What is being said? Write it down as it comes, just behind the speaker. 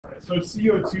So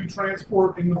CO2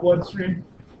 transport in the bloodstream.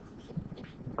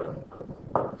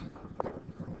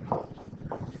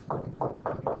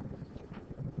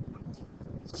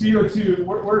 CO2,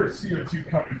 where is CO2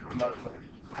 coming from, by the way?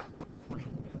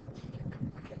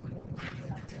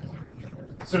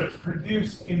 So it's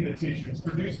produced in the tissue, it's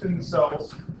produced in the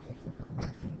cells.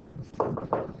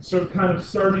 So kind of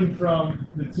starting from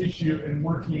the tissue and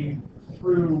working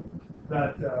through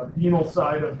that venal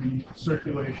side of the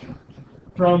circulation.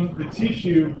 From the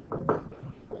tissue,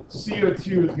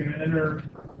 CO2 is going to enter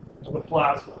the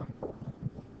plasma.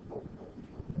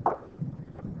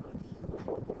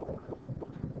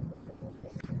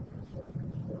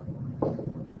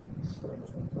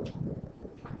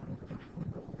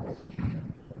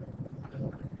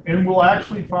 And we'll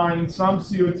actually find some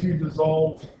CO2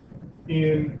 dissolved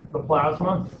in the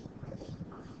plasma.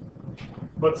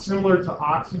 But similar to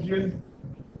oxygen,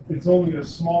 it's only a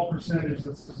small percentage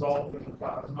that's dissolved in the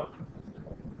plasma.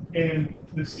 And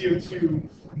the CO2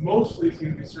 mostly is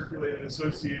going to be circulated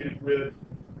associated with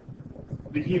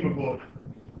the hemoglobin.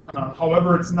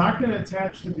 However, it's not going to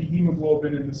attach to the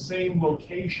hemoglobin in the same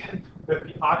location that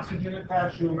the oxygen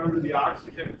attaches. You'll remember the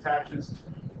oxygen attaches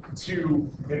to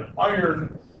an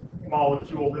iron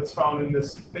molecule that's found in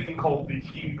this thing called the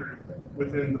heme group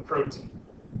within the protein.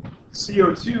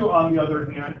 CO2, on the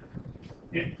other hand,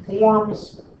 it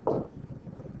forms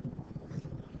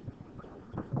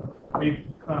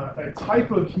a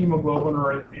type of hemoglobin,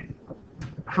 or it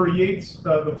creates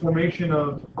the formation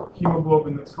of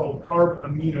hemoglobin that's called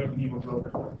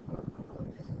carbaminohemoglobin.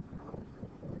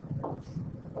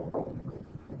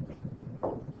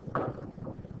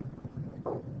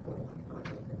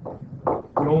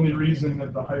 The only reason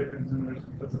that the hyphen's in there is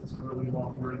because it's a really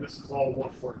long word. This is all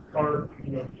one word,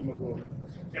 carbaminohemoglobin.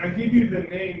 And I give you the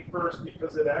name first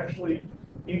because it actually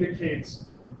indicates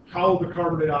how the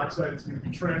carbon dioxide is going to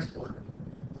be transported.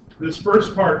 This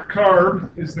first part,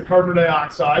 carb, is the carbon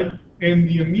dioxide, and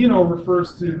the amino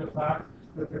refers to the fact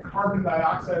that the carbon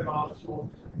dioxide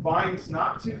molecule binds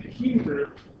not to the heme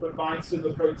group, but binds to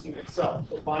the protein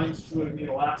itself. It binds to an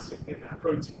amino acid in that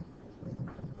protein.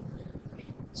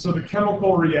 So the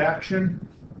chemical reaction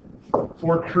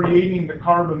for creating the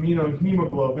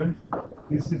carbaminohemoglobin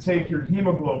is to take your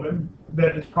hemoglobin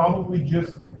that has probably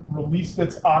just released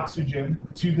its oxygen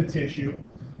to the tissue,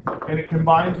 and it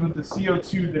combines with the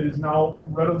CO2 that is now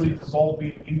readily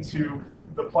dissolving into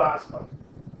the plasma.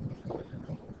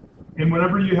 And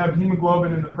whenever you have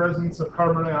hemoglobin in the presence of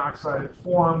carbon dioxide, it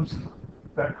forms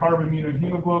that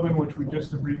carbaminohemoglobin, which we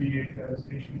just abbreviate as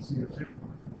HbCO2.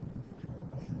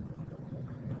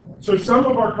 So some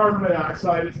of our carbon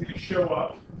dioxide is going to show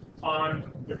up on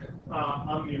the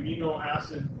amino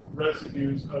acid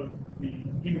residues of the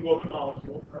hemoglobin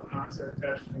molecule, carbon dioxide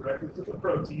attached directly to the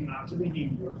protein, not to the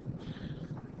hemoglobin.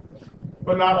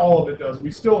 But not all of it does. We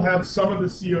still have some of the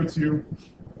CO2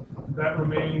 that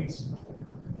remains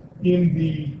in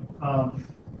the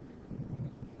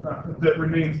that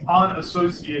remains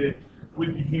unassociated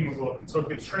with the hemoglobin. So it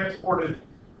gets transported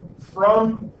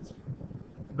from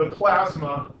the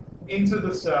plasma into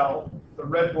the cell, the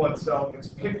red blood cell, gets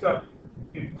picked up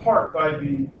in part by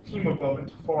the hemoglobin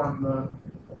to form the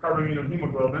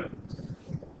carbaminohemoglobin.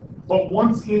 But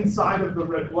once inside of the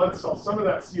red blood cell, some of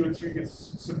that CO2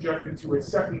 gets subjected to a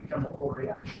second chemical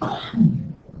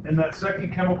reaction. And that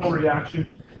second chemical reaction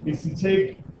is to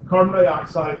take carbon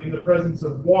dioxide in the presence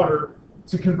of water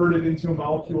to convert it into a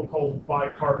molecule called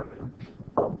bicarbonate.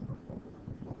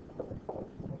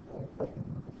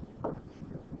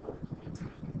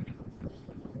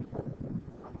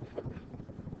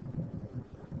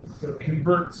 So it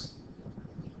converts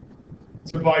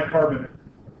to bicarbonate.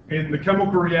 And the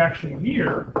chemical reaction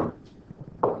here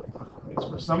is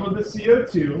for some of the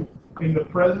CO2 in the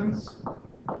presence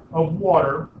of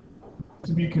water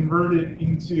to be converted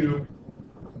into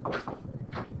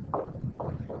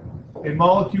a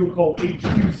molecule called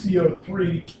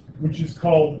H2CO3, which is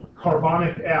called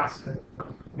carbonic acid.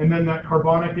 And then that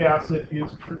carbonic acid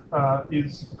is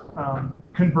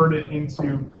converted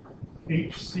into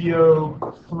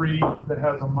HCO3 that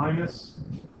has a minus.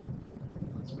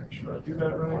 Let's make sure I do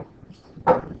that right.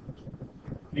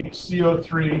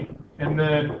 HCO3, and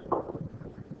then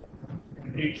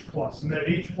an H+. And that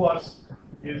H+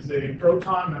 is a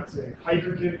proton, that's a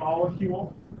hydrogen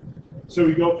molecule. So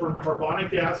we go from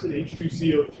carbonic acid,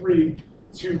 H2CO3,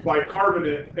 to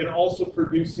bicarbonate, and also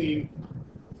producing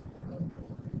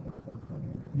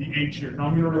the H here. Now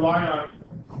I'm going to rely on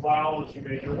a biology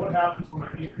major. What happens when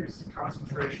I increase the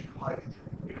concentration of hydrogen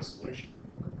in a solution?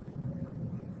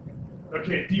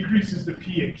 Okay, it decreases the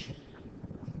pH.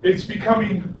 it's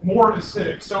becoming more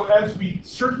acidic. So as we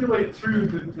circulate through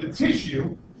the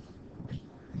tissue,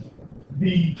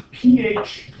 the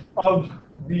pH of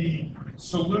the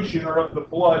solution or of the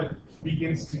blood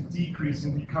begins to decrease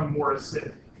and become more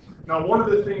acidic. Now, one of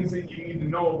the things that you need to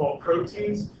know about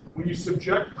proteins, when you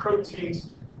subject proteins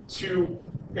to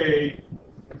a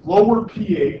lower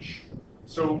pH,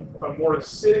 so a more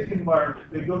acidic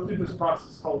environment, they go through this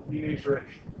process called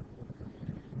denaturation.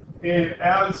 And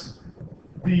as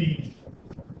the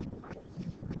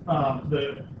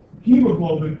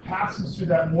hemoglobin passes through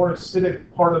that more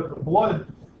acidic part of the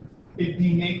blood, it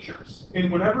denatures.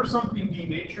 And whenever something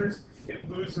denatures, it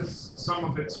loses some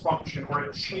of its function, or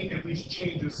it at least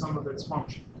changes some of its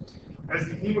function. As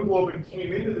the hemoglobin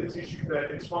came into the tissue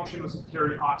bed, its function was to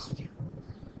carry oxygen.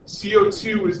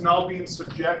 CO2 is now being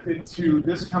subjected to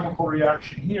this chemical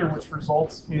reaction here, which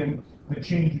results in the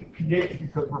change in pH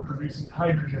because we're producing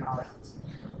hydrogen ions.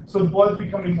 So the blood's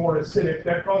becoming more acidic.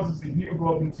 That causes the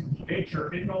hemoglobin to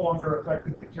denature. It no longer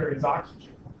effectively carries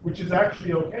oxygen, which is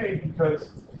actually okay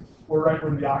because we're right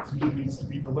where the oxygen needs to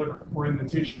be delivered. We're in the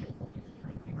tissue.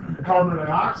 Carbon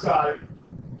dioxide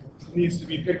needs to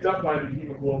be picked up by the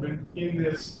hemoglobin. In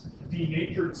this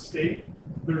denatured state,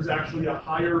 there's actually a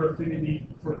higher affinity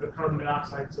for the carbon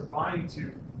dioxide to bind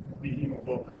to the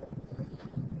hemoglobin.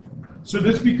 So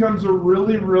this becomes a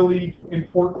really, really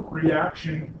important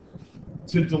reaction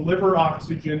to deliver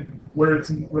oxygen where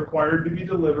it's required to be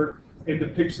delivered and to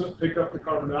pick up the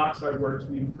carbon dioxide where it's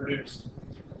being produced.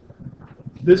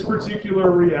 This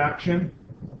particular reaction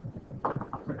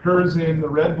occurs in the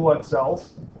red blood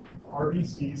cells,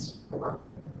 RBCs.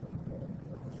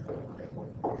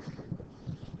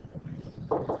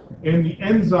 And the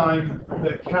enzyme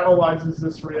that catalyzes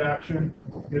this reaction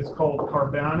is called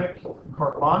carbonic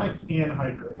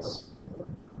anhydrase.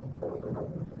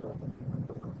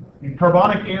 And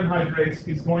carbonic anhydrase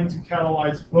is going to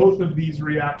catalyze both of these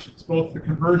reactions, both the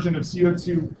conversion of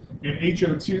CO2 and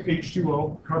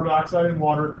H2O, carbon dioxide and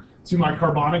water, to my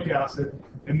carbonic acid,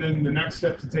 and then the next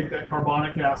step to take that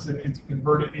carbonic acid and to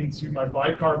convert it into my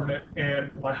bicarbonate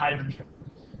and my hydrogen.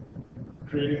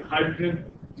 Creating hydrogen,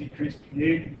 decrease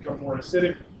pH, become more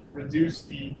acidic, reduce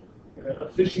the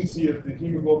efficiency of the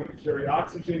hemoglobin to carry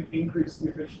oxygen, increase the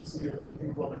efficiency of the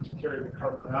hemoglobin to carry the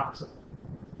carbon dioxide.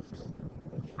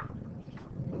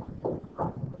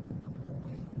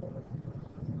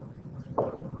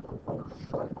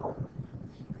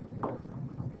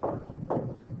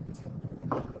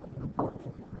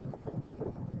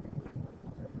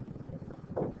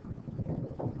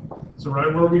 So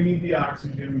right where we need the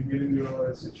oxygen, we get into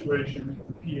a situation where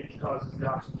the pH causes the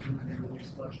oxygen to be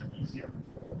released much easier.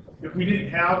 If we didn't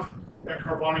have that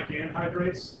carbonic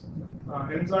anhydrase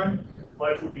enzyme,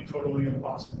 life would be totally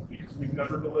impossible because we'd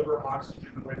never deliver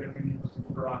oxygen the way that we need to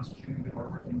deliver oxygen into our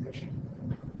working tissue.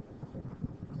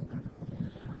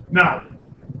 Now,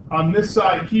 on this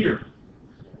side here,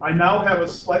 I now have a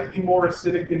slightly more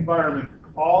acidic environment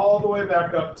all the way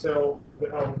back up till the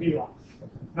alveoli.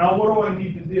 Now, what do I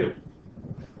need to do?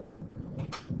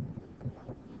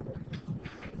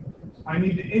 I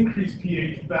need to increase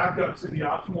pH back up to the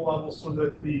optimal level so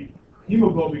that the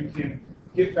hemoglobin can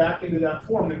get back into that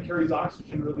form that carries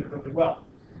oxygen really, really well.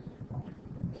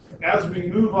 As we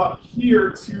move up here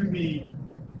to the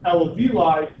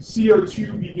alveoli,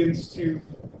 CO2 begins to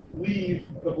leave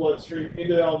the bloodstream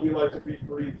into the alveoli to be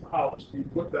breathed out, to be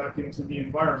put back into the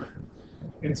environment.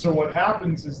 And so what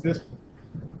happens is this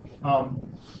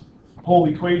whole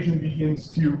equation begins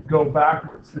to go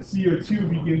backwards. The CO2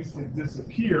 begins to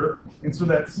disappear, and so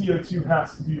that CO2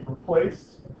 has to be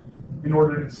replaced in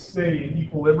order to stay in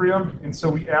equilibrium. And so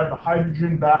we add the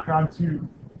hydrogen back onto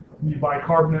the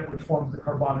bicarbonate, which forms the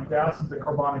carbonic acid. The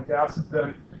carbonic acid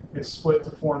then is split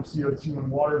to form CO2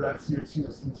 and water. That CO2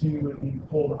 is continually being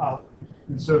pulled out.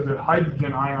 And so the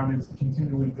hydrogen ion is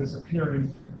continually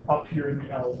disappearing up here in the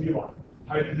alveoli.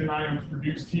 Hydrogen ion is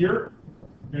produced here,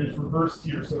 and it's reversed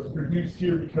here. So it's produced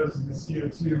here because the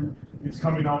CO2 is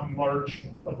coming out in large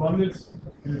abundance,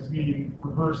 and it's being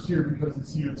reversed here because the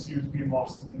CO2 is being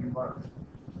lost to the environment.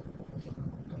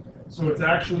 So it's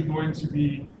actually going to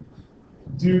be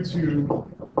due to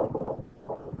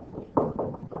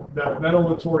that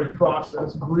ventilatory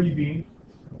process, breathing,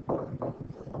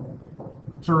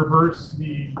 to reverse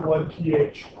the blood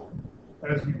pH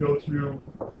as we go through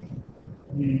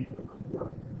the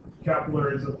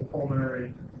capillaries of the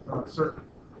pulmonary circuit.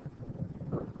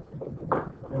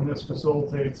 And this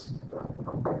facilitates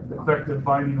effective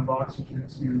binding of oxygen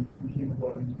to the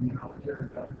hemoglobin to be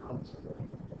carried back out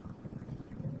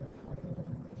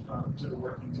to the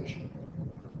working tissue.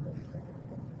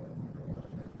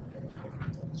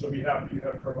 So be happy you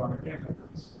have carbonic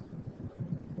anhydrase.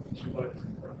 But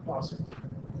awesome.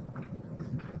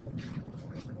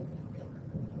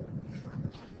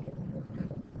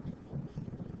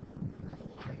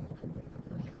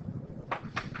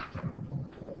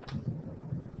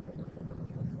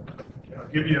 Okay, I'll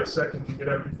give you a second to get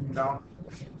everything down.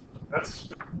 That's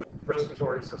the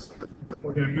respiratory system.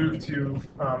 We're going to move to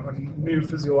a new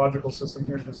physiological system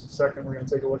here in just a second. We're going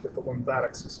to take a look at the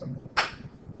lymphatic system.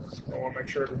 I want to make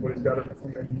sure everybody's got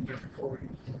everything they need before we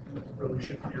really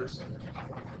shift gears.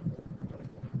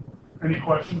 Any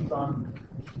questions on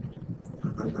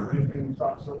anything we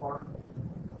talked so far?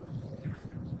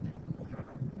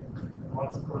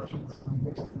 Lots of questions on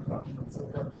things we talked about so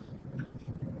far.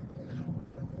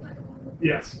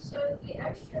 Yes. So the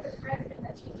extra fraction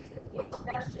that changes the pH,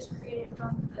 that's just created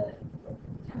from the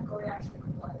chemical reaction in the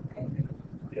blood, right?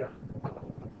 Yeah.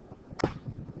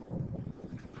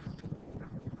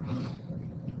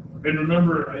 And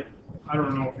remember, I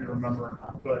don't know if you remember or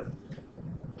not, but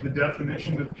the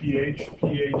definition of pH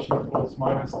equals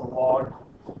minus the log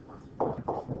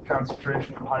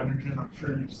concentration of hydrogen. I'm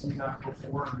sure you've seen that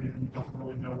before, or maybe you don't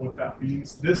really know what that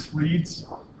means. This reads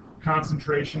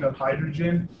concentration of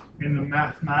hydrogen, and the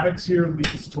mathematics here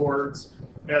leads towards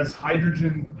as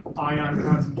hydrogen ion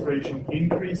concentration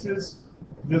increases,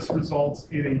 this results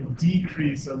in a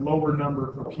decrease, a lower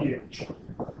number for pH,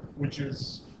 which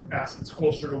is acids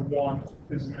closer to 1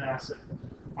 is an acid.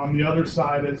 On the other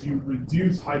side, as you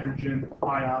reduce hydrogen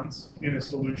ions in a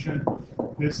solution,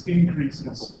 this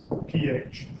increases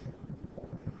pH.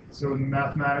 So in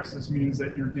mathematics, this means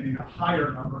that you're getting a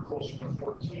higher number, closer to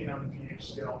 14 on the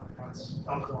pH scale. That's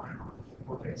alkaline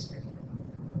or basic.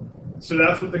 So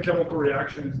that's what the chemical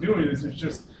reaction is doing, is it's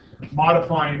just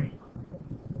modifying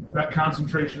that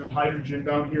concentration of hydrogen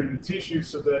down here in the tissue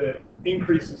so that it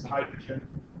increases hydrogen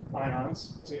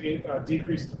ions to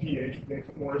decrease the pH, make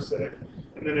it more acidic.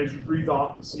 And then as you breathe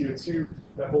off the CO2,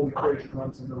 that whole equation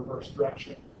runs in the reverse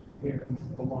direction in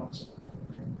the lungs.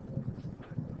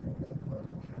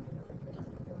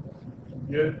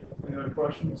 Good? Any other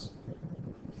questions?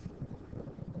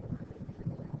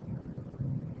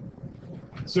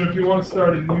 So if you want to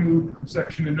start a new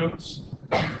section of notes,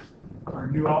 or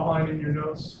a new outline in your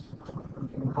notes, you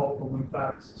can call it the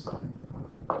lymphatic system.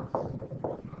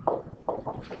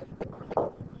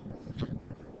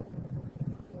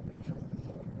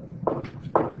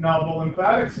 Now, the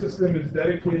lymphatic system is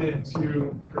dedicated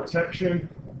to protection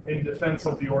and defense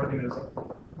of the organism.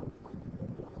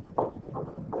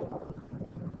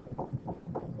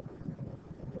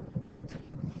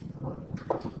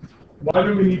 Why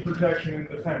do we need protection and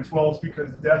defense? Well, it's because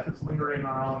death is lingering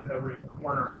around every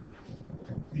corner.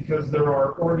 Because there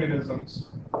are organisms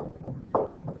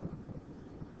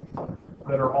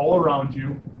that are all around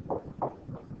you.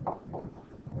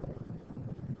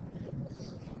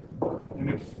 And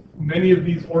if many of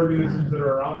these organisms that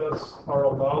are around us are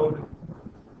allowed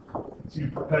to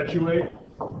perpetuate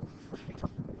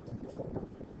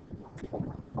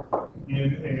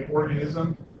in an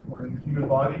organism or in the human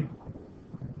body,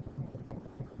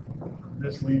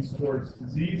 this leads towards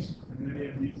disease, and many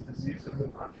of these diseases,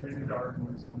 if not treated, are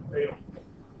going to fail.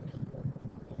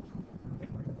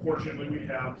 Fortunately, we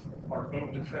have our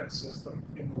own defense system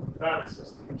in the lymphatic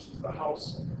system, which is the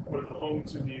house or the home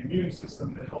to the immune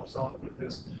system that helps out with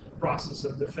this process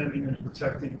of defending and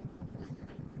protecting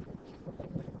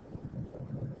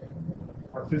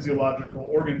our physiological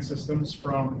organ systems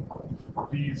from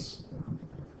these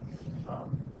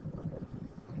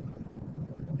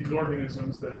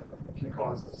organisms that can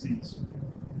cause disease.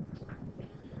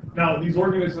 Now, these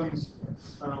organisms,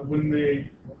 when they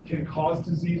can cause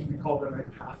disease, we call them a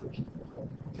pathogen.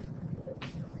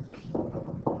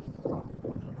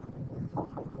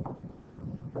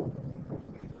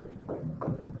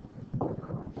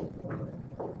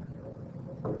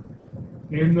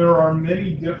 And there are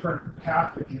many different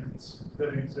pathogens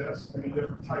that exist, many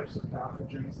different types of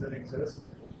pathogens that exist.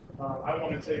 I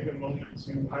want to take a moment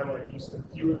to highlight just a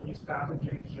few of these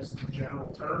pathogens, just in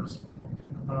general terms.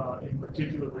 In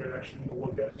particular, we're actually going to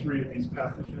look at 3 of these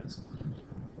pathogens.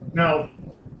 Now,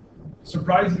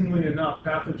 surprisingly enough,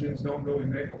 pathogens don't really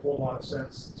make a whole lot of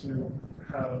sense to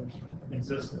have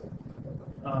existed.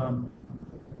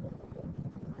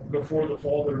 Before the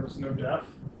fall, there was no death,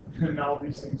 and now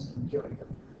these things can kill you.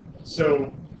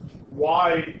 So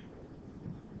why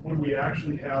would we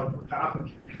actually have a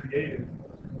pathogen created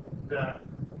that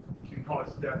can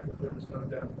cause death if there was no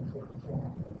death before the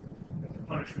fall? If the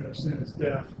punishment of sin is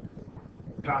death,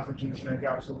 pathogens make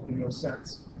absolutely no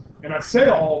sense. And I say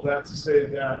all of that to say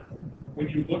that when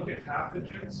you look at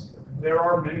pathogens, there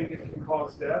are many that can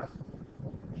cause death,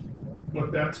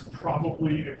 but that's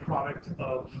probably a product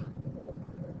of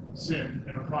sin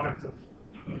and a product of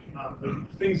the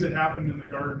things that happened in the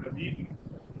Garden of Eden.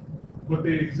 But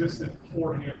they existed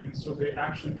before him, and so they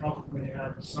actually probably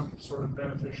had some sort of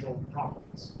beneficial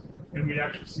properties. And we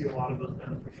actually see a lot of those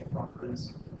beneficial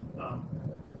properties.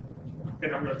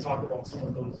 And I'm going to talk about some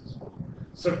of those as well.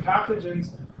 So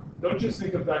pathogens, don't just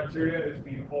think of bacteria as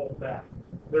being all bad.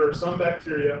 There are some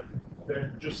bacteria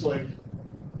that, just like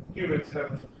humans,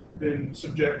 have been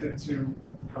subjected to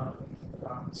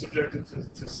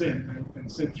sin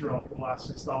and sin throughout the last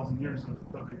 6,000 years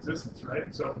of existence,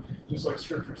 right? So just like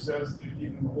Scripture says, that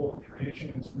even the whole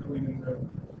creation is really in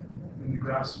the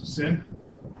grasp of sin.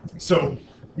 So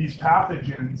these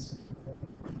pathogens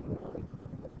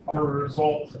are a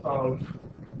result of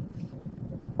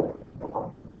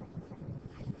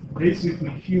basically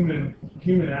human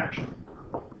action.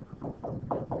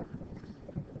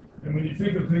 And when you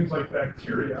think of things like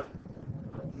bacteria,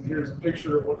 and here's a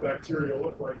picture of what bacteria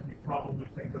look like, you probably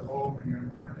think of, oh, you're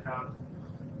going to have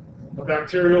a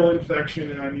bacterial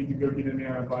infection and I need to go get an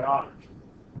antibiotic.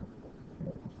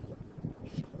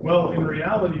 Well, in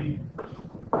reality,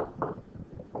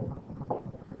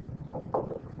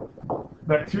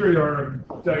 bacteria are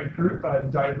a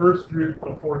diverse group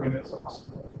of organisms.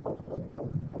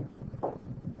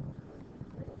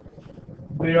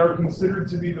 They are considered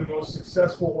to be the most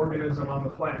successful organism on the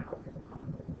planet.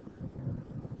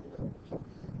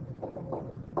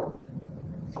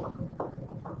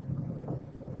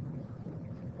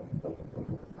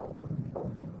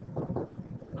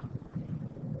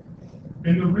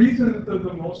 And the reason that they're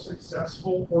the most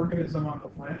successful organism on the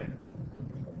planet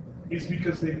is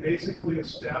because they basically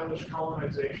establish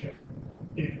colonization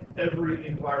in every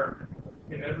environment,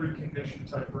 in every condition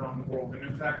type around the world. And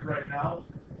in fact, right now,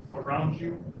 around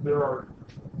you, there are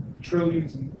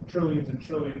trillions and trillions and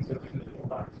trillions of individual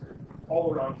bacteria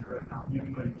all around you right now,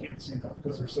 even though you can't see them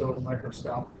because they're so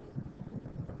microscopic.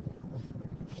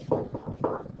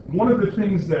 One of the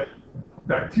things that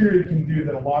bacteria can do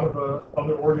that a lot of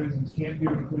other organisms can't do,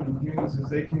 including humans, is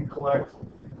they can collect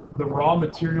the raw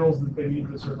materials that they need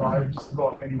to survive just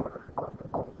about anywhere.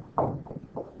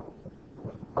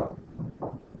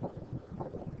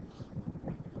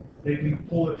 They can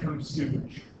pull it from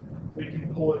sewage. They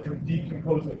can pull it from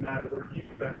decomposing matter. There are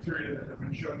even bacteria that have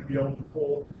been shown to be able to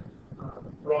pull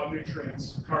raw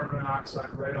nutrients, carbon dioxide,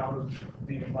 right out of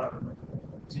the environment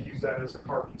to use that as a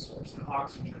carbon source, and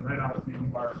oxygen right out of the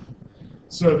environment.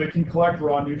 So they can collect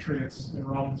raw nutrients and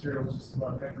raw materials just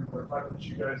about everywhere. If I put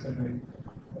you guys in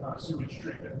a sewage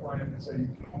treatment plant and say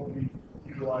you can only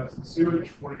utilize the sewage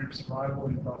for your survival,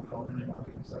 you probably already know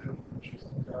because I don't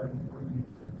know.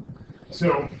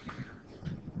 So,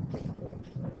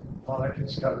 oh, that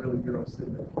just got really gross,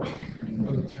 didn't it?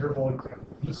 That was a terrible example.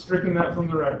 Just stricken that from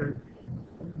the record.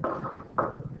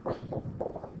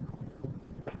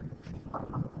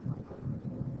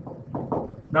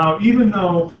 Now, even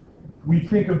though we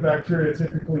think of bacteria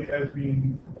typically as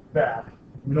being bad,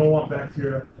 we don't want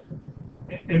bacteria,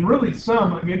 and really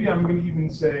some, maybe I'm going to even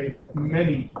say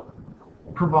many,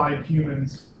 provide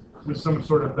humans with some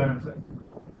sort of benefit.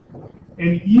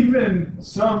 And even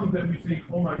some that we think,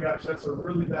 oh my gosh, that's a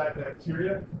really bad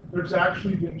bacteria, there's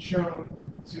actually been shown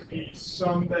to be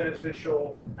some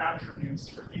beneficial attributes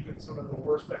for even some of the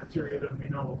worst bacteria that we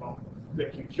know about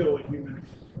that can kill a human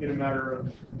in a matter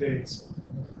of days.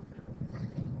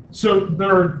 So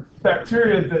there are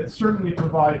bacteria that certainly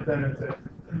provide benefit.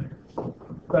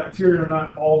 Bacteria are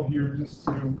not all here just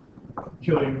to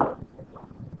kill you.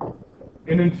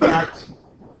 And in fact,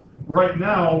 right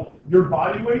now, your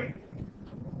body weight,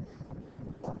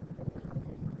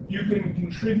 you can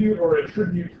contribute or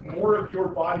attribute more of your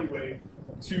body weight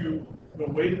to the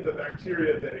weight of the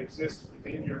bacteria that exist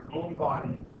within your own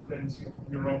body than to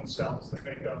your own cells that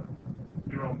make up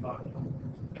your own body.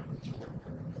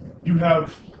 You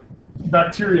have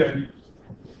bacteria in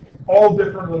all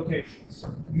different locations,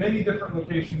 many different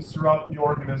locations throughout the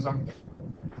organism.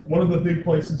 One of the big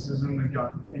places is in the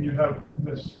gut, and you have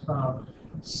this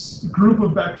group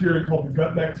of bacteria called the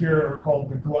gut bacteria, or called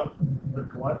the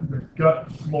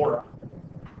gut flora.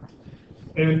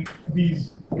 And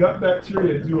these gut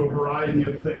bacteria do a variety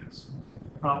of things.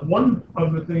 One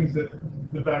of the things that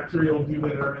the bacteria will do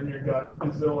that are in your gut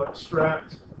is they'll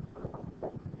extract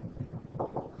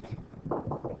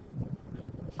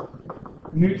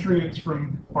nutrients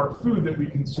from our food that we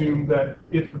consume that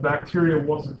if the bacteria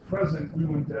wasn't present, we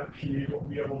wouldn't actually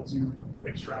be able to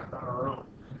extract on our own.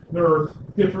 There are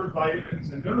different vitamins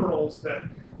and minerals that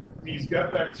these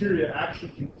gut bacteria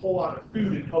actually can pull out of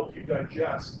food and help you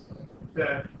digest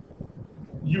that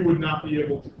you would not be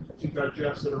able to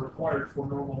digest that are required for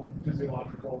normal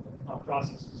physiological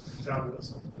processes,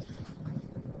 metabolism.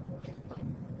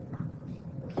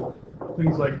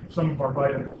 Things like some of our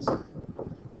vitamins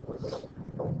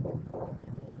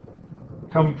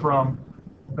come from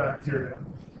bacteria.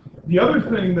 The other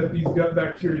thing that these gut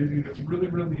bacteria do that's really,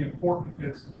 really important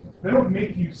is they don't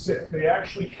make you sick. They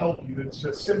actually help you. It's a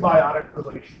symbiotic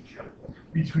relationship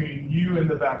between you and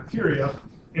the bacteria.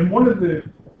 And one of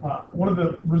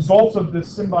the results of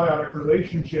this symbiotic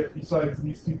relationship, besides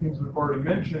these two things we've already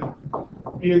mentioned,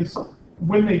 is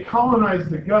when they colonize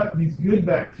the gut, these good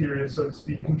bacteria, so to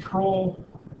speak, control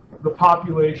the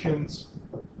populations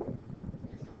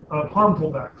of harmful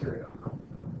bacteria.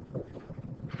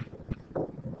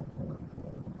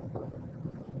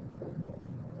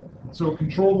 So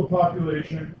control the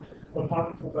population of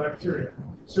harmful bacteria.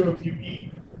 So if you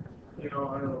eat, I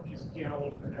don't know, a piece of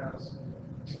cantaloupe that has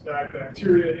bad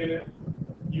bacteria in it,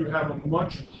 you have a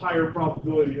much higher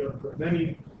probability of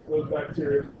preventing those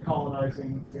bacteria from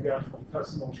colonizing the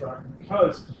gastrointestinal tract,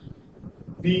 because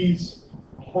these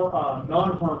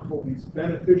non-harmful, these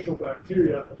beneficial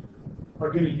bacteria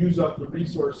are going to use up the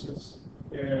resources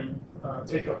and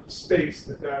take up the space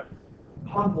that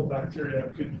harmful bacteria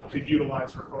could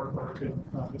utilize or could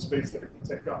the space that it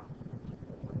can take up.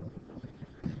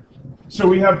 So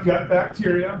we have gut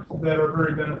bacteria that are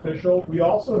very beneficial. We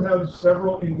also have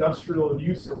several industrial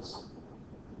uses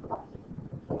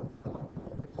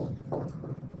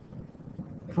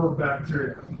for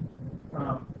bacteria.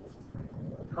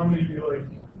 How many of you like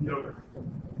yogurt?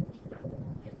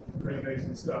 Pretty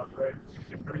amazing stuff, right?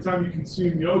 Every time you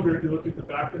consume yogurt, you look at the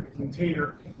back of the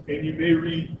container and you may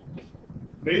read,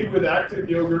 made with active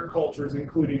yogurt cultures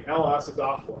including L.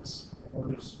 acidophilus, or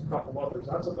there's a couple others.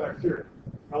 That's a bacteria.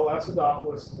 L.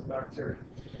 acidophilus is a bacteria.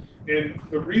 And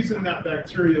the reason that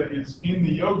bacteria is in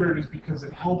the yogurt is because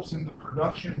it helps in the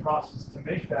production process to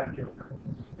make that yogurt.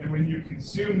 And when you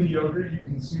consume the yogurt, you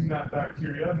consume that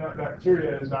bacteria, and that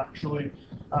bacteria is actually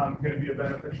going to be a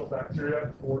beneficial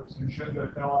bacteria for solution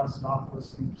that L.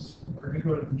 acidophilus is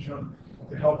particularly shown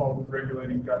to help out with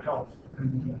regulating gut health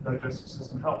and digestive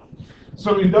system health.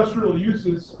 So industrial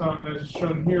uses, as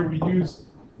shown here, we use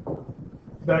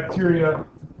bacteria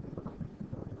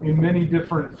in many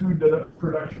different food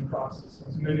production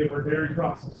processes. Many of our dairy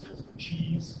processes,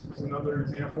 cheese is another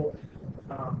example.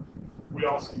 We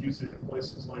also use it in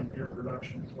places like beer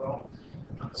production as well.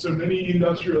 So many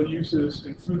industrial uses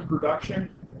in food production.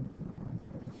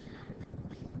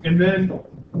 And then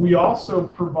we also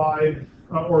provide,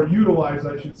 or utilize,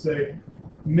 I should say,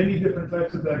 many different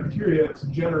types of bacteria to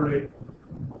generate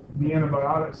the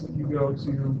antibiotics that you go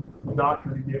to the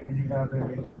doctor to get when you have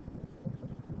a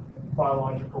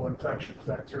biological infection,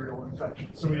 bacterial infection.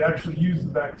 So we actually use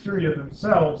the bacteria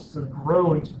themselves to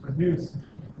grow and to produce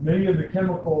many of the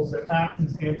chemicals that act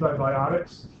as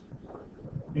antibiotics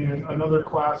in another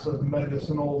class of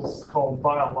medicinals called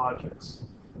biologics.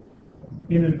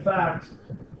 And in fact,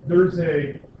 there's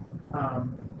a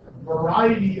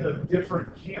variety of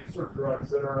different cancer drugs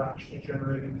that are actually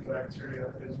generated in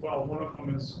bacteria as well. One of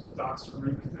them is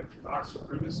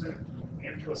doxorubicin,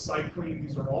 anthracycline.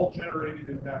 These are all generated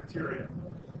in bacteria.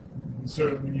 And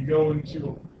so when you go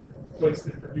into a place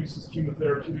that produces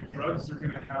chemotherapeutic drugs, they're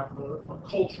going to have a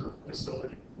culture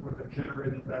facility where they're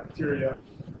generating bacteria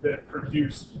that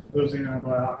produce those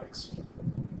antibiotics.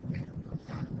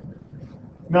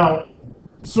 Now,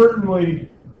 certainly,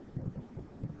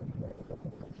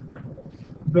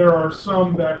 there are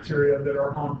some bacteria that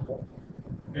are harmful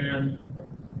and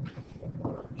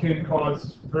can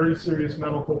cause very serious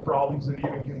medical problems and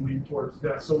even can lead towards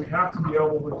death. So we have to be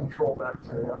able to control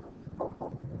bacteria.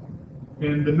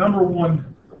 And the number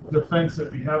one defense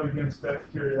that we have against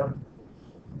bacteria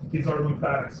is our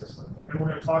lymphatic system. And we're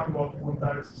going to talk about the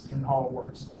lymphatic system and how it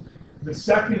works. The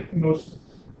second most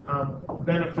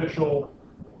beneficial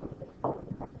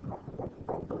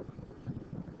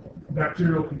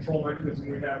bacterial control mechanism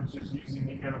we have is just using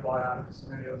the antibiotics,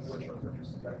 many of which are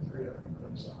produced in bacteria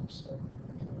themselves.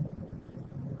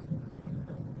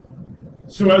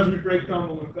 So as we break down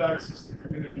the lymphatic system,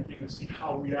 you're going to begin to see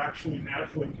how we actually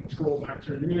naturally control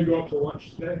bacteria. You're going to go out to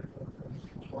lunch today,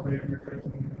 or maybe you're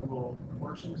drinking little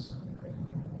portions,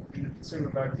 and you're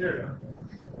consuming bacteria.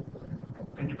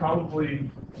 And you probably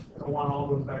don't want all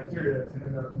those bacteria to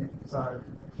end up inside.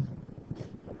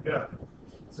 Yeah.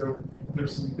 So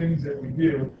there's some things that we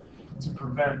do to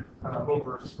prevent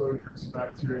overexposure to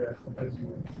bacteria as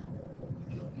you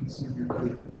consume your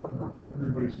food.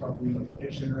 Everybody's probably in the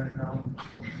kitchen right now.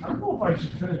 I don't know if I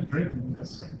should finish drinking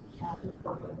this.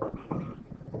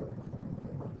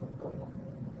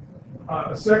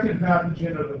 A second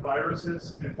pathogen are the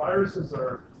viruses, and viruses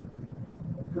are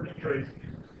crazy.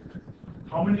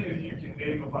 How many of you can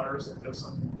name a virus that does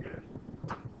something good?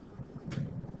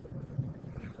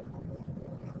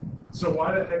 So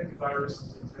why the heck do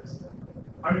viruses exist?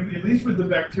 I mean, at least with the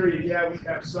bacteria, yeah, we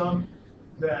have some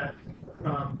that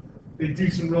they do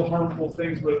some real harmful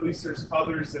things, but at least there's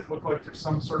others that look like there's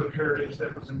some sort of heritage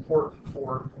that was important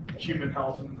for human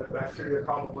health, and the bacteria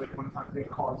probably at one time did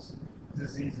cause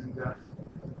disease and death.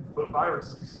 But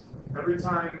viruses, every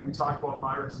time we talk about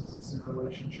viruses, it's in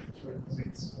relationship to a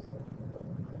disease.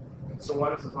 So why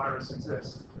does a virus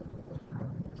exist?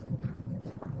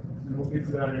 And we'll get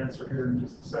to that answer here in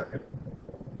just a second.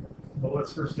 But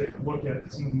let's first take a look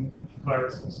at some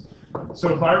viruses.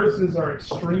 So viruses are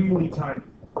extremely tiny.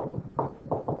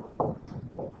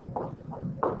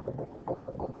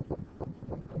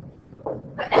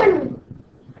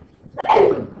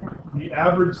 The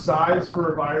average size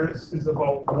for a virus is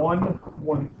about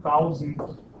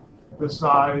 1/1000th the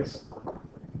size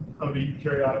of a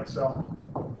eukaryotic cell.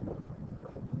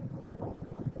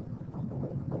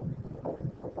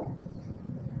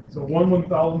 So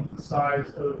 1/1000th the size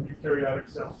of eukaryotic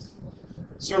cells.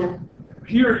 So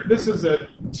here, this is a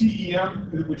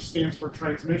TEM, which stands for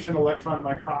transmission electron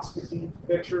microscopy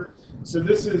picture. So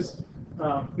this is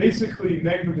basically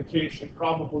magnification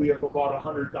probably of about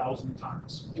 100,000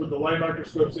 times. With the light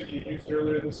microscopes that you used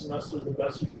earlier this semester, the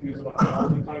best you can use is about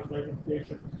 1,000 times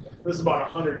magnification. This is about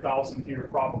 100,000 here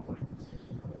probably.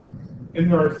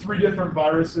 And there are 3 different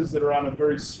viruses that are on a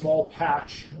very small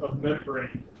patch of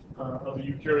membrane of a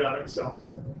eukaryotic cell.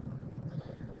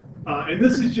 And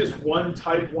this is just one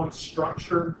type, one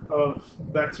structure of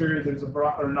bacteria. There's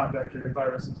or not bacteria,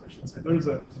 viruses, I should say. There's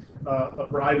a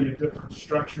variety of different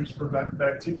structures for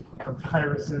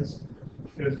viruses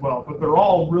as well. But they're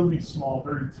all really small,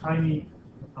 very tiny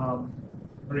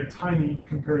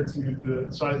compared to the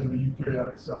size of a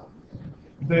eukaryotic cell.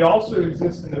 They also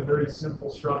exist in a very simple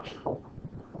structure.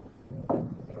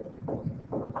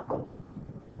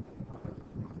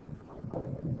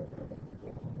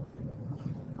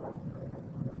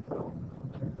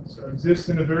 So exists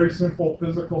in a very simple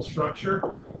physical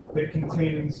structure that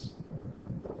contains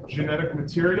genetic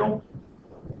material.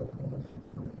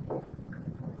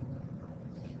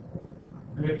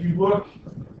 And if you look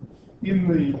in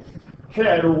the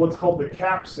head, or what's called the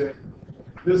capsid,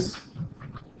 this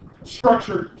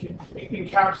structure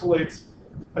encapsulates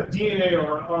a DNA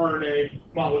or an RNA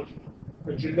molecule,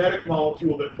 a genetic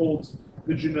molecule that holds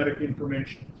the genetic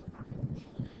information.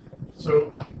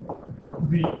 So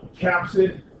the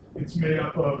capsid, it's made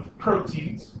up of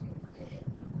proteins.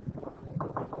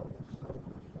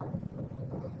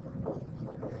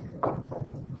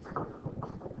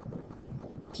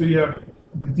 So you have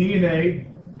the DNA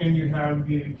and you have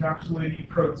the encapsulating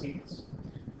proteins.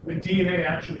 The DNA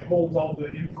actually holds all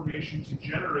the information to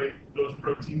generate those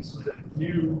proteins so that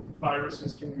new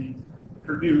viruses can be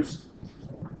produced.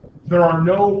 There are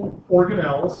no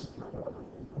organelles.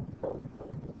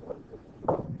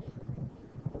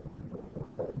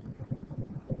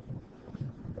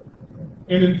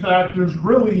 And in fact, there's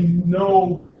really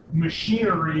no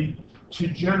machinery to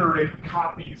generate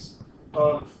copies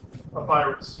of a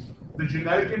virus. The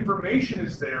genetic information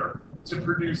is there to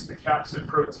produce the capsid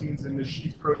proteins and the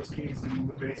sheath proteins and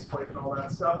the base plate and all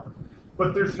that stuff,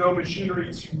 but there's no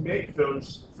machinery to make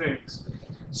those things.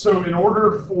 So in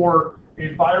order for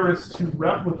a virus to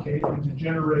replicate and to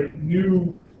generate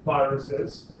new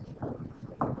viruses,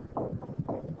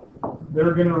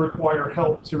 they're going to require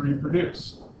help to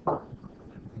reproduce.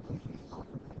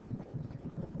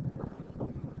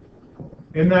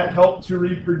 And that help to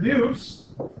reproduce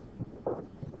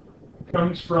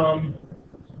comes from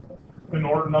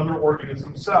another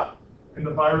organism cell. And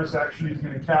the virus actually is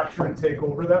going to capture and take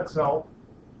over that cell.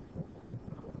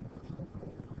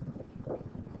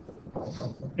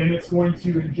 And it's going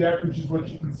to inject, which is what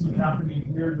you can see happening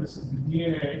here. This is the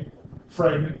DNA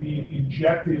fragment being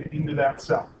injected into that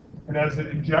cell. And as it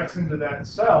injects into that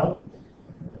cell,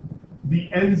 the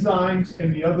enzymes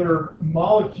and the other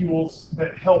molecules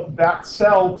that help that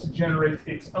cell to generate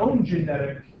its own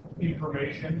genetic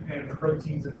information and the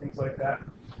proteins and things like that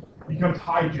becomes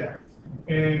hijacked.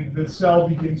 And the cell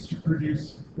begins to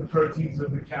produce the proteins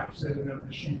of the capsid and of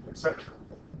the sheath, etc.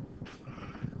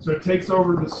 So it takes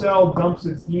over the cell, dumps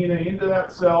its DNA into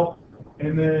that cell,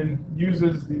 and then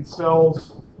uses the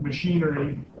cell's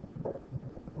machinery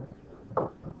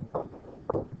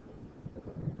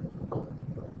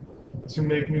to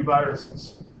make new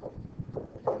viruses.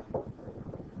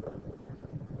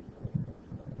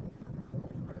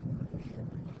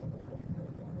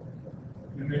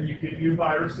 And And then you get new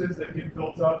viruses that get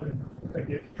built up and that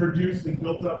get produced and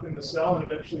built up in the cell, and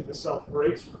eventually the cell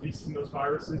breaks, releasing those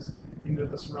viruses into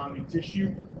the surrounding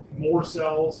tissue. More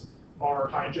cells are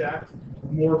hijacked,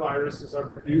 more viruses are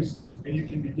produced, and you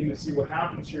can begin to see what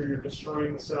happens here. You're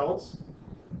destroying the cells,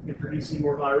 you're producing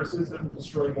more viruses that will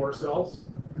destroy more cells,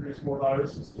 produce more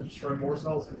viruses to destroy more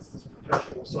cells. It's this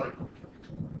perpetual cycle.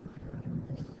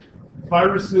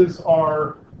 Viruses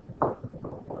are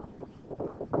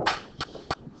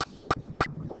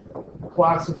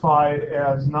classified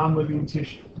as non-living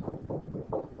tissue.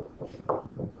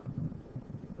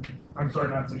 I'm sorry,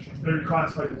 not tissue. They're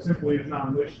classified as simply as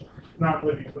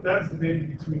non-living. But that's the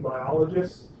debate between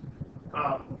biologists.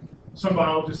 Some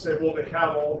biologists say, well, they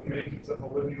have all the makings of a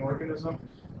living organism.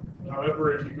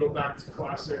 However, if you go back to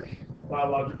classic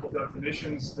biological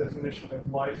definitions, definition of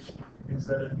life is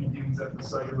that it begins at the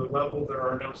cellular level. There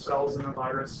are no cells in a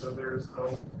virus, so there is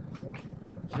no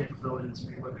capability to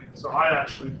be living. So I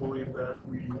actually believe that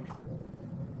we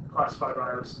classify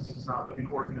viruses as not living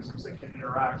organisms that can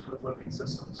interact with living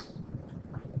systems.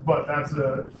 But that's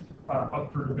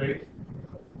up for debate.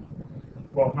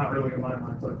 Well, not really in my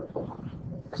mind,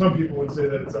 but some people would say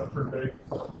that it's up for debate.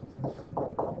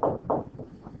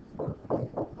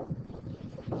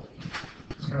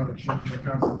 It's kind of like changing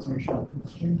the Constitution.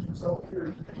 It's changed itself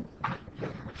here.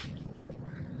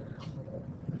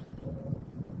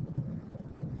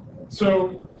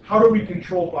 So, how do we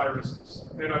control viruses?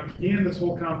 And I began this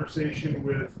whole conversation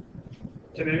with,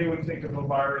 can anyone think of a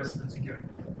virus that's a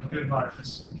good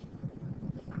virus?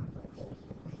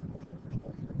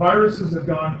 Viruses have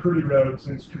gone pretty rogue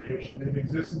since creation. They've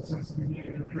existed since the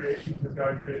beginning of creation because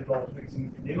God created all things in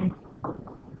the beginning.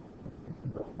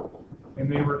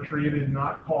 And they were created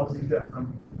not causing death.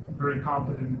 I'm very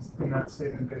confident in that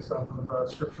statement based off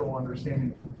of scriptural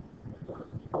understanding.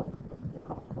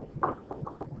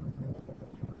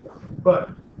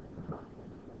 But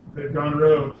they've gone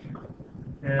rogue,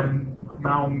 and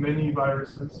now many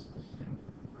viruses,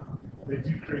 they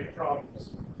do create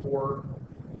problems for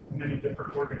many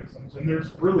different organisms. And there's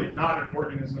really not an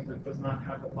organism that does not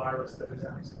have a virus that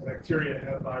attacks them. Bacteria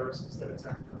have viruses that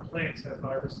attack them. Plants have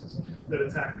viruses that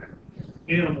attack them.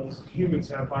 Animals, humans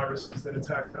have viruses that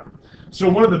attack them. So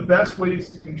one of the best ways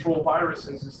to control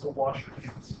viruses is to wash your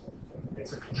hands.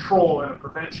 It's a control and a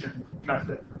prevention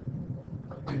method.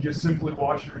 You just simply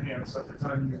wash your hands every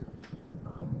time you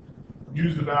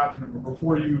use the bathroom or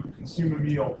before you consume a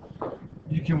meal.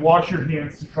 You can wash your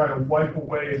hands to try to wipe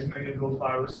away as many of those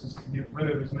viruses, to get rid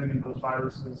of as many of those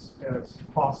viruses as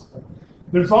possible.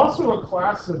 There's also a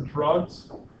class of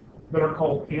drugs that are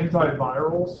called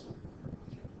antivirals.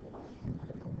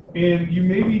 And you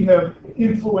maybe have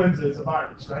influenza as a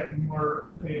virus, right? And we're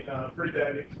in a pretty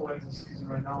bad influenza season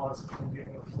right now, lots of people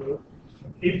getting the flu.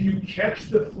 If you catch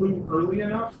the flu early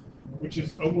enough, which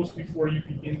is almost before you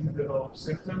begin to develop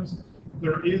symptoms,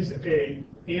 there is a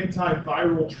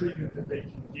antiviral treatment that they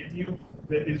can give you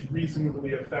that is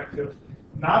reasonably effective,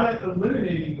 not at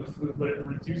eliminating the flu, but at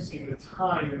reducing the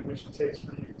time in which it takes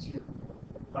for you to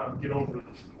get over the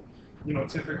flu. You know,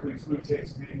 typically flu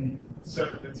takes maybe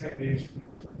 7 to 10 days to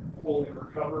fully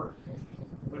recover.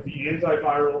 With the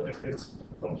antiviral, if it's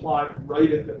applied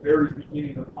right at the very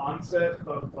beginning of onset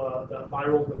of the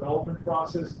viral development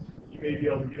process, you may be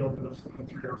able to get over the flu in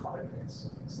 3 or 5 days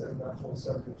instead of that full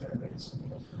 7 to 10 days.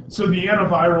 So the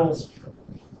antivirals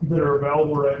that are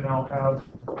available right now have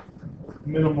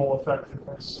minimal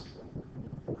effectiveness.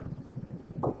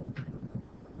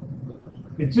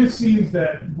 It just seems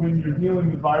that when you're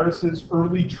dealing with viruses,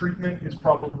 early treatment is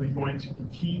probably going to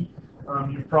be key.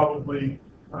 You've probably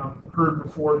heard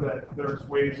before that there's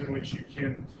ways in which you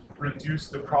can reduce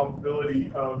the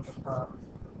probability of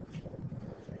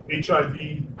HIV,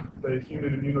 the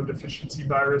human immunodeficiency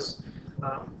virus.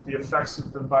 The effects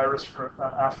of the virus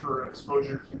after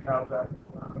exposure can have that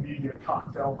immediate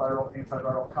cocktail,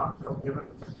 antiviral cocktail given.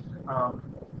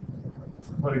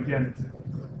 But again,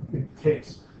 it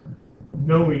takes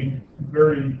knowing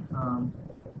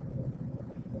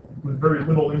with very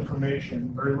little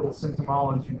information, very little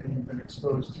symptomology that you've been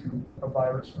exposed to a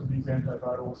virus for these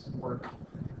antivirals to work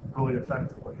really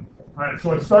effectively. All right,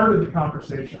 so I started the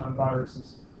conversation on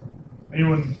viruses.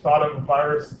 Anyone thought of a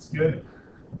virus that's good?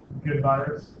 Good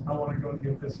virus? I want to go and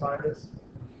get this virus.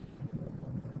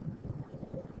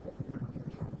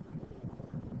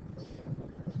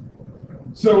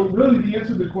 So really the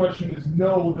answer to the question is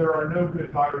no, there are no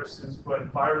good viruses, but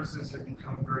viruses have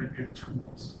become very good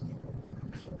tools.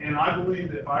 And I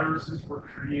believe that viruses were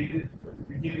created at the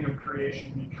beginning of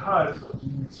creation because of the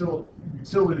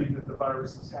utility that the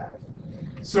viruses have.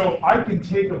 So I can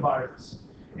take a virus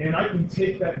And I can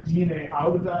take that DNA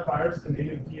out of that virus, the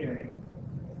native DNA,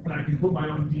 and I can put my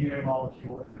own DNA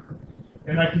molecule in there.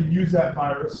 And I can use that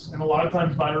virus, and a lot of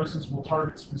times viruses will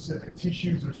target specific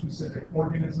tissues or specific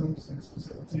organisms and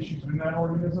specific tissues in that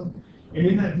organism. And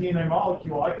in that DNA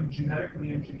molecule, I can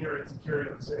genetically engineer it to carry,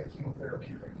 let's say, a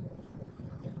chemotherapeutic.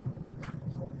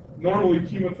 Normally,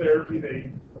 chemotherapy,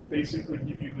 they basically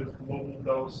give you this global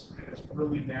dose, and it's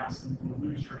really nasty. You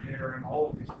lose your hair, and all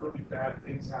of these really bad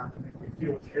things happen. You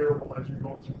feel terrible as you're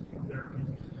going through chemotherapy.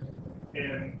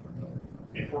 And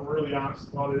if we're really honest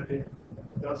about it, it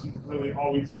doesn't really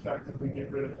always effectively get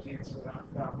rid of cancer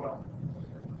that well.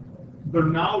 They're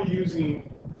now using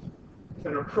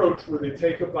an approach where they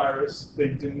take a virus, they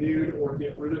denude or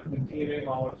get rid of the DNA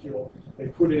molecule, they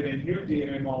put in a new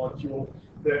DNA molecule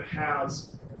that has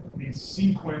a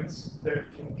sequence that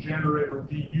can generate or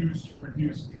be used to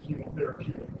produce the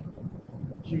chemotherapy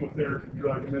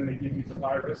drug, and then they give you the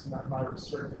virus, and that virus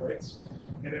circulates.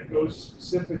 And it goes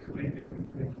specifically, they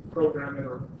can program it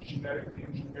or genetically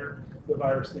engineer the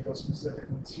virus to go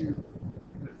specifically to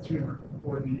the tumor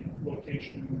or the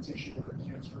location in the tissue where the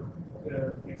cancer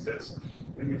exists.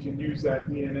 And we can use that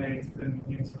DNA to then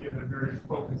begin to give a very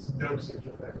focused dosage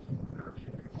of that chemotherapy.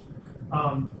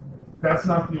 That's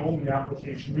not the only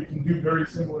application. We can do very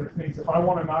similar things. If I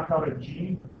want to knock out a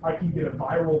gene, I can get a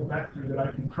viral vector that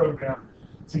I can program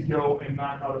to go and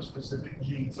knock out a specific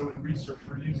gene. So in research,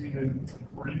 we're using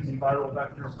viral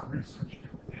vectors in research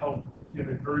to help give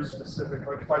it very specific.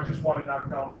 Like if I just want to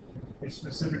knock out a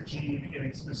specific gene in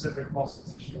a specific muscle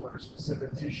tissue or a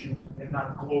specific tissue and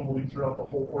not globally throughout the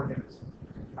whole organism,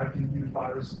 I can use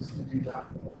viruses to do that.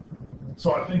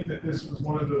 So I think that this was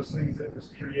one of those things that was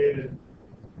created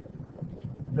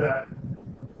that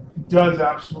does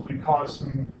absolutely cause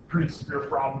some pretty severe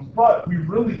problems, but we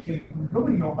really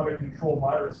know how to control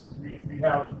viruses. We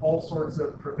have all sorts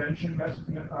of prevention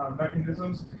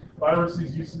mechanisms.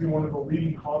 Viruses used to be one of the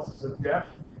leading causes of death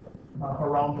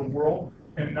around the world,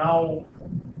 and now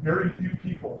very few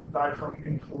people die from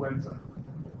influenza.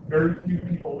 Very few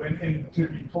people, and to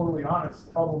be totally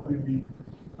honest, probably the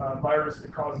virus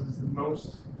that causes the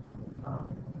most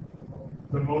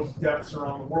deaths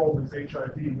around the world is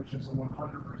HIV, which is a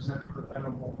 100%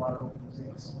 preventable viral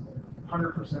disease.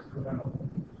 100% preventable.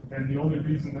 And the only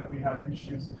reason that we have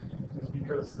issues is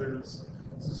because there's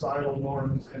societal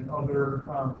norms and other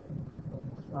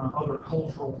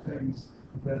cultural things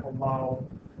that allow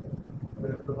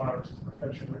the virus to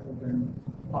perpetuate within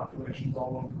populations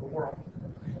all over the world.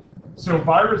 So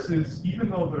viruses, even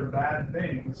though they're bad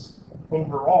things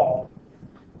overall,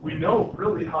 we know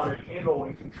really how to handle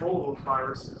and control those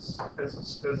viruses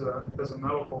as a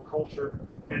medical culture,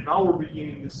 and now we're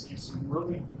beginning to see some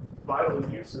really vital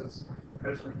uses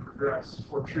as we progress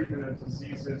for treatment of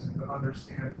diseases and to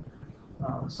understand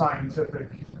scientific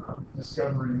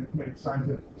discovery and make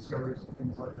scientific discoveries and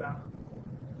things like that.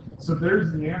 So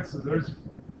there's the answer. There's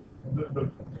the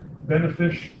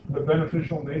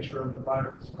beneficial nature of the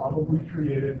virus, probably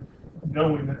created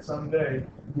knowing that someday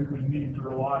we would need to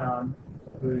rely on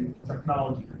the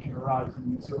technology that can arise and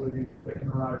the utility that can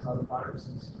arise out of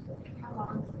viruses. How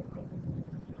long?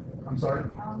 I'm sorry?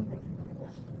 How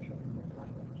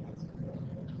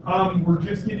long? We're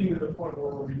just getting to the point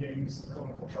where we're beginning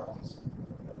clinical trials.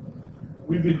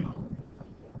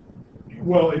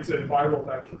 It's a viral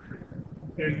vector treatment.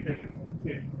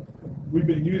 And we've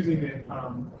been using it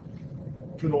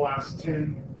for the last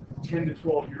 10 to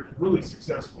 12 years, really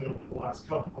successfully over the last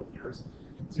couple of years,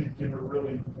 to give a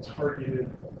really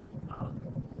targeted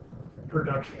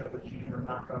production of a gene or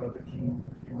knockout of a gene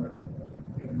in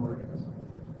an organism.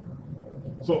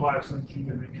 So if I have some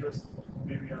gene of interest,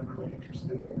 maybe I'm really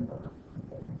interested in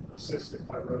cystic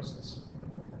fibrosis,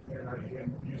 and I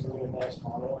can use a little mouse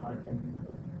model, and I can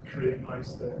create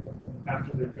mice that,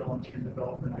 after they've gone through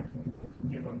development, I can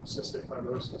give them cystic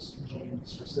fibrosis gene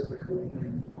specifically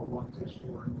in a lung tissue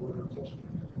or in liver tissue.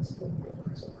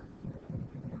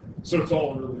 So it's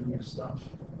all really new stuff.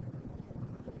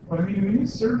 But I mean, when you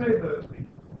survey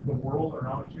the world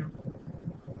around you,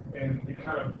 and you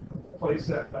kind of place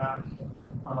that back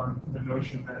on the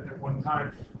notion that at one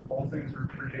time all things were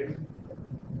created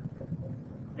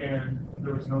and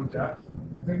there was no death.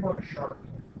 Think about a shark.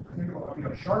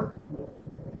 A shark,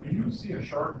 when you see a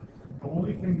shark, the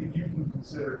only thing that you can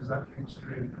consider is that it was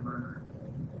created to murder.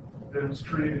 That it was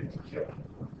created to kill.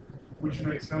 Which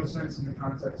makes no sense in the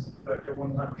context that at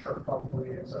one time a shark probably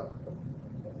is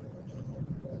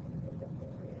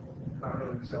not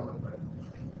really selling, but it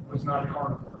was not a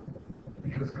carnivore.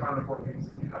 Because carnivore means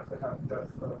that you have to have death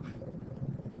of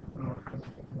an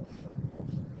organism.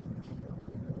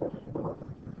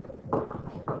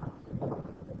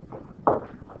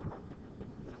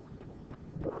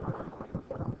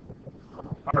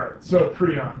 So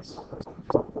prions.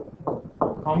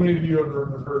 How many of you have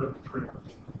ever heard of prion?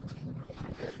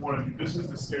 One of you. This is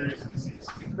the scariest disease.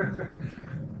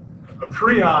 A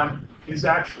prion is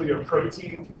actually a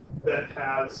protein that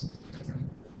has,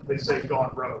 they say,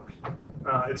 gone rogue.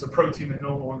 It's a protein that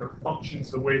no longer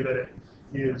functions the way that it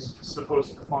is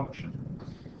supposed to function.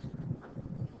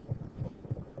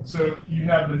 So you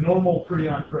have the normal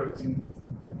prion protein,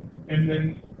 and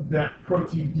then that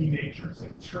protein denatures.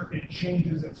 It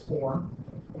changes its form,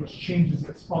 which changes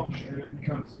its function, and it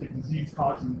becomes a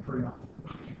disease-causing prion.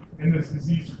 In this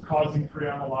disease-causing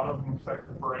prion, a lot of them affect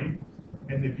the brain,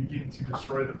 and they begin to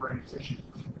destroy the brain tissue.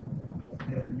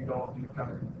 And you all can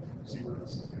kind of see where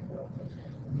this is going to go.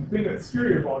 The thing that's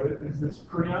scary about it is this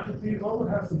prion disease, all it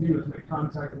has to do is make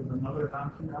contact with another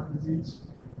non-prion disease,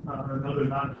 another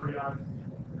non-prion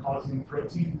causing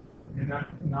protein, and that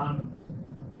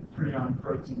non-prion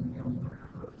protein becomes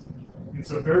prion protein. And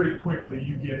so very quickly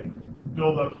you get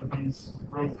buildup of these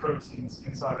rogue proteins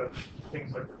inside of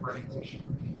things like the brain tissue.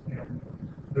 And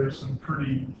there's some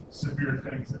pretty severe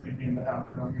things that begin to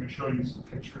happen. I'm going to show you some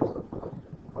pictures of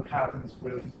what happens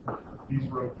with these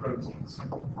rogue proteins.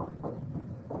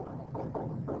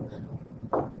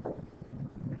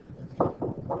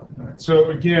 So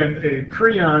again, a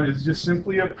prion is just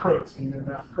simply a protein, and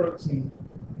that protein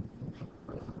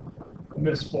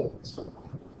misfolds.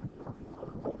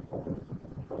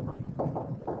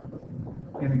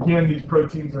 And again, these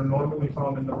proteins are normally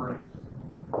found in the brain.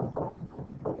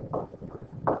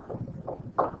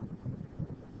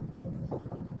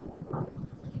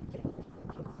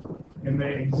 And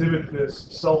they exhibit this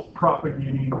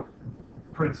self-propagating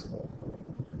principle,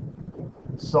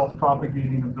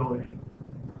 self-propagating ability,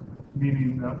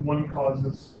 meaning that one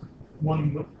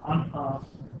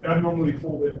abnormally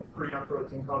folded prion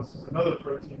protein causes another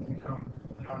protein to become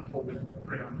an unfolded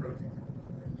prion protein.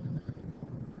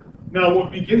 Now,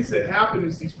 what begins to happen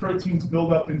is these proteins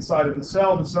build up inside of the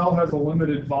cell. The cell has a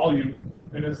limited volume,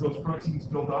 and as those proteins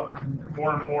build up,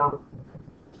 more and more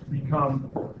become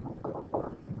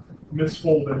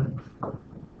misfolded.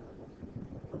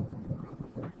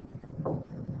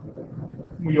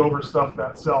 We overstuff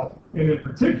that cell. And in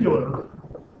particular,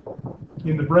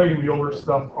 in the brain, we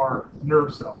overstuff our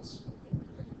nerve cells.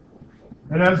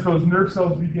 And as those nerve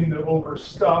cells begin to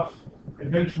overstuff,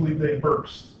 eventually they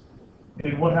burst.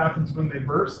 And what happens when they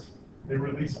burst? They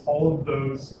release all of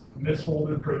those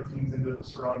misfolded proteins into the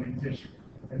surrounding tissue.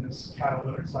 And this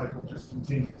catalytic cycle just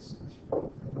continues.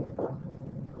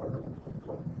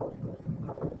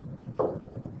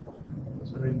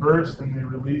 So they burst and they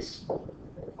release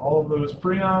all of those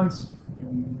prions,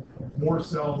 and more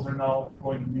cells are now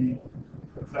going to be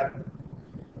affected.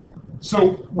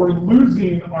 So we're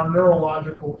losing our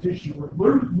neurological tissue.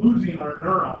 We're losing our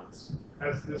neurons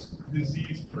as this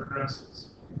disease progresses.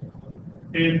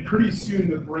 And pretty soon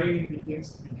the brain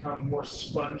begins to become more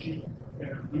spongy and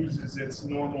it loses its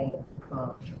normal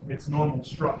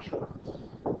structure.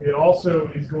 It also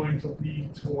is going to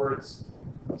lead towards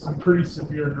some pretty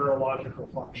severe neurological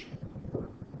function.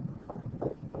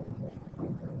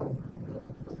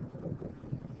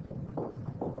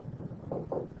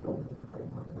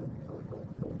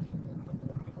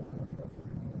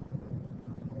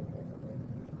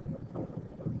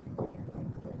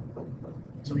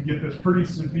 So we get this pretty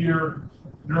severe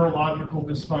neurological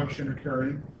dysfunction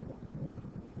occurring.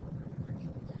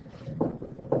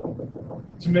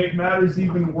 To make matters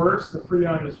even worse, the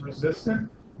prion is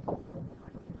resistant.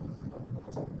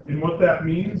 And what that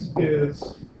means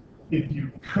is if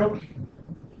you cook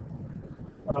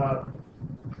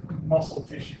muscle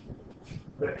tissue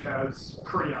that has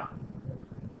prion,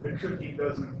 the cooking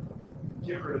doesn't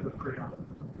get rid of the prion.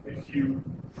 If you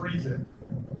freeze it,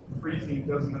 freezing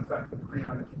doesn't affect the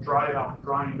prion. If you dry it out,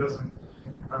 drying doesn't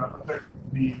affect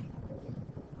the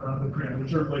prion,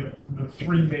 which are like the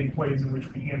three main ways in which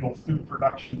we handle food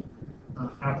production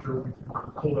after we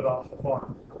pull it off the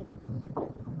farm.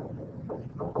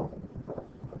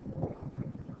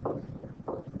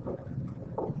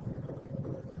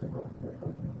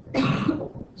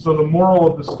 So the moral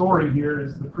of the story here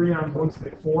is the prions, once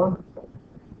they form,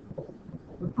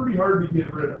 they're pretty hard to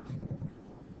get rid of.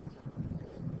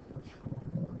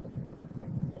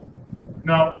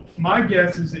 Now, my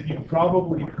guess is that you've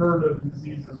probably heard of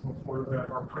diseases before that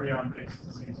are prion-based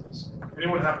diseases.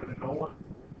 Anyone happen to know one?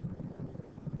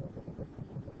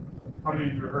 How many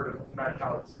of you have heard of mad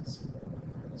cow disease?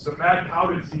 So mad cow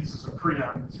disease is a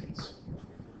prion disease.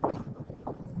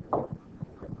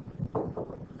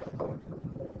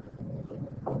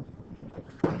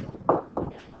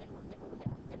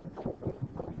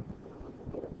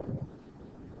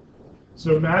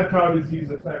 So mad cow disease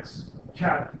affects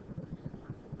cattle.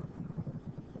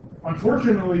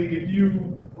 Unfortunately, if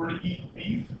you were to eat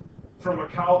beef from a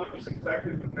cow that was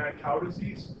infected with mad cow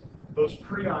disease, those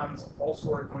prions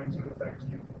also are going to affect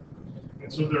you.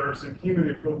 And so there are some human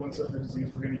equivalents of the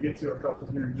disease we're going to get to a couple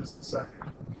here in just a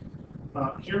second.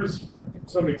 Here's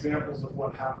some examples of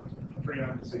what happens with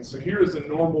prion disease. So here is a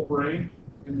normal brain,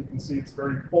 and you can see it's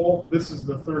very full. This is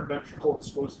the third ventricle. It's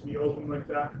supposed to be open like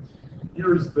that.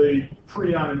 Here's the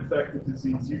prion-infected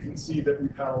disease. You can see that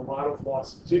we've had a lot of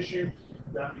loss of tissue.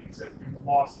 That means that we've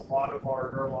lost a lot of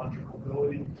our neurological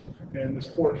ability. And this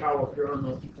poor cow up here, I don't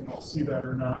know if you can all see that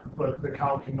or not, but the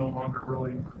cow can no longer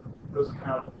really, doesn't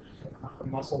have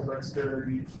muscle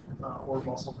dexterity or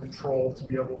muscle control to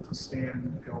be able to stand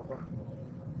and go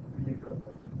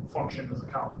function as a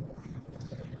cow.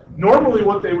 Normally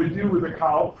what they would do with a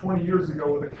cow, 20 years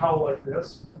ago with a cow like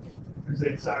this, is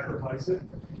they'd sacrifice it.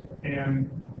 And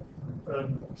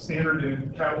standard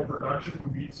in cattle production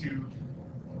would be to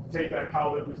take that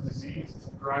cow that was diseased,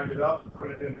 grind it up,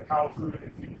 put it in the cow food,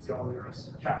 and feed it to all the rest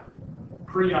of the cattle.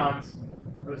 Prions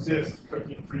resist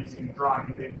cooking, freezing,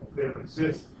 drying. They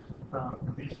resist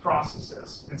these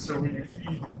processes. And so when you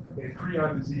feed a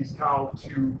prion diseased cow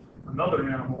to another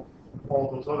animal,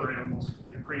 all those other animals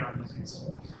get prion disease.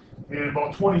 And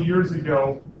about 20 years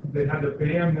ago, they had to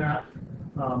ban that.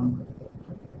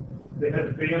 They had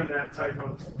to ban that type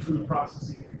of food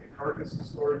processing and carcass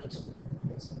storage,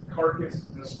 carcass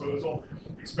disposal,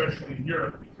 especially in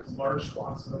Europe, because large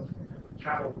swaths of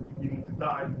cattle were beginning to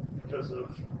die because of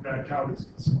mad cow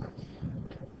disease.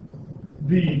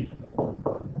 The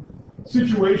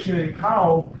situation in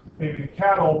cow and in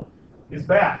cattle is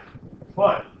bad,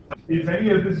 but if any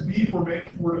of this beef were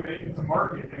to make it to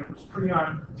market and it was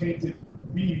prion-tainted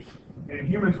beef and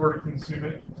humans were to consume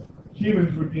it,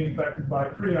 humans would be infected by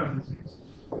prion disease.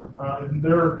 And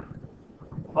there,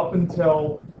 up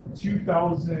until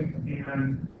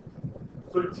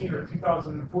 2013 or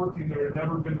 2014, there had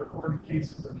never been recorded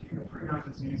cases of human prion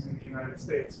disease in the United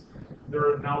States.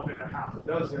 There have now been a half a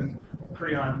dozen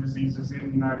prion diseases in the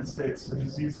United States, a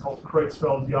disease called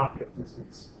Creutzfeldt-Jakob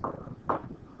disease.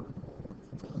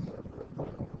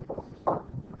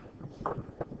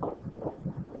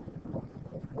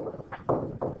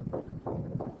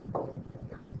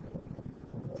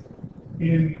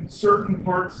 In certain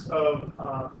parts of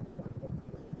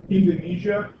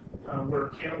Indonesia, where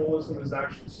cannibalism is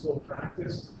actually still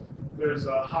practiced, there's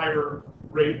a higher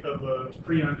rate of a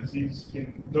prion disease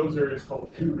in those areas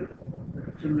called kuru.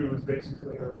 Kuru is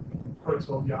basically a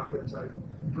Creutzfeldt-Jakob type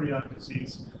prion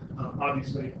disease.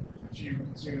 Obviously, if you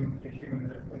consume a human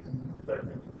that is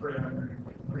infected with prion, you're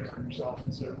going to prion yourself,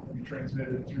 and so it will be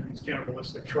transmitted through these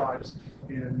cannibalistic tribes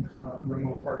in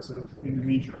remote parts of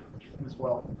Indonesia as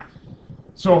well.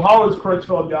 So how is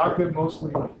Creutzfeldt-Jakob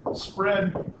mostly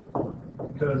spread?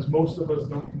 Because most of us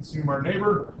don't consume our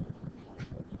neighbor.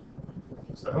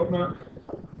 So I hope not.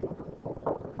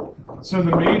 So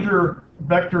the major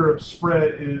vector of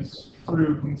spread is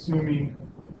through consuming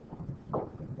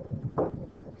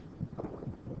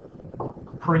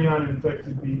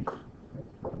prion-infected beef.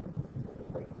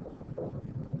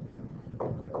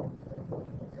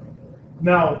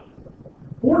 Now,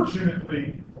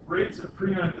 fortunately, rates of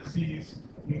prion disease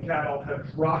in cattle have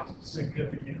dropped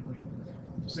significantly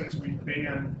since we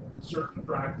banned certain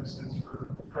practices for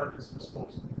carcass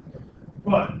disposal.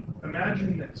 But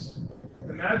imagine this.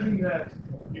 Imagine that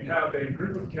you have a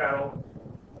group of cattle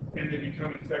and they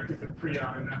become infected with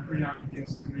prion, and that prion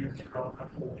begins to move throughout that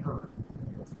whole herd.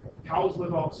 Cows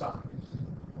live outside.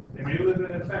 They may live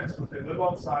in a fence, but they live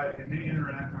outside and they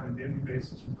interact on a daily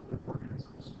basis with other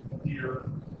organisms, deer,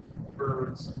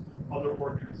 birds, other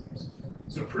organisms.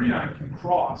 So prion can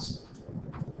cross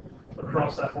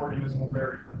across that organismal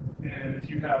barrier. And if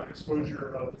you have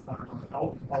exposure of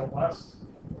elk out west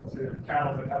to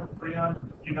cattle that have a prion,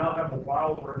 you now have a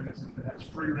wild organism that has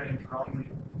free range around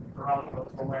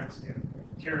the landscape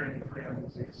carrying the prion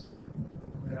disease.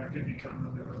 And that can become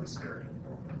really, really scary.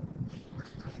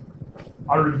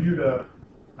 I reviewed a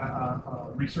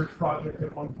research project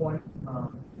at one point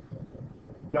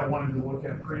that wanted to look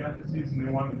at prion disease, and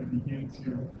they wanted to begin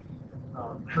to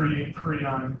create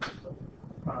prion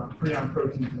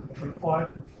proteins in the fruit fly.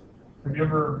 Have you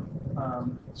ever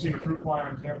seen a fruit fly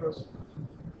on campus?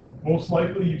 Most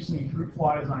likely you've seen fruit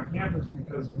flies on campus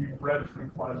because we've bred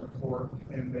fruit flies before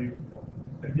and they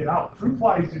get out. Fruit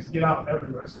flies just get out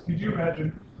everywhere. So could you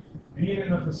imagine being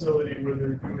in a facility where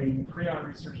they're doing prion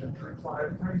research on fruit fly?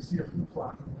 Every time you see a fruit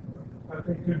fly, I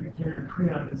think could be carrying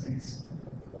prion disease.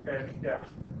 And yeah,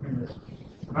 anyways,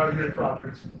 not a great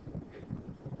project.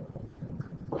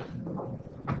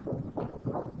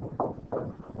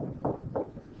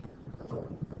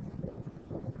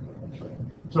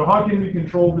 So how can we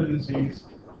control the disease?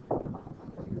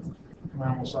 I'm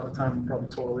almost out of time. I'm probably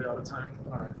totally out of time.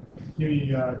 All right. Give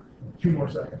me 2 more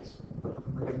seconds.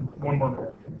 1 more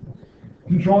minute.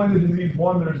 Controlling the disease,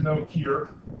 one, there's no cure.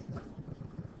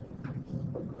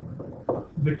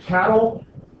 The cattle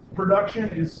production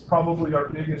is probably our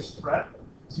biggest threat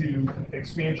to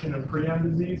expansion of prion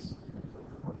disease.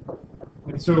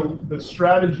 And so the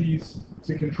strategies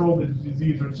to control the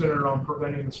disease are centered on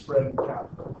preventing the spread in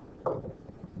cattle.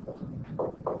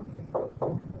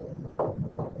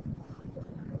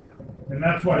 And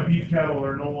that's why beef cattle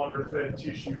are no longer fed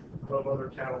tissue of other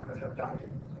cattle that have died.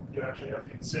 You actually have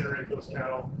to incinerate those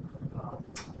cattle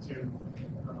to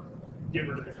get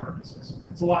rid of the carcasses.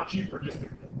 It's a lot cheaper just to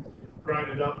grind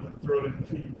it up and throw it in the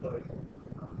feed, but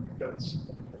that's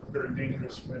very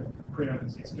dangerous when prion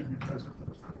disease could be present.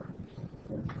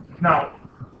 Now,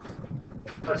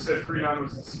 I said prion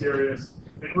was the scariest.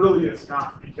 It really is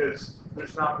not, because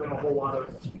there's not been a whole lot of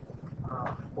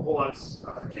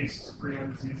cases of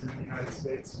prion disease in the United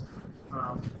States.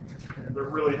 And there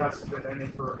really hasn't been any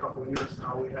for a couple of years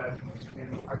now. We had,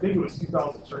 I think it was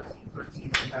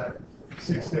 2013, we had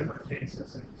 6 different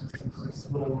cases in just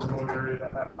this little remote area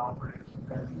that had an outbreak,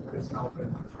 and it's now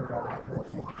been forgotten.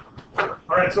 All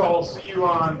right, so I'll see you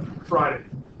on Friday.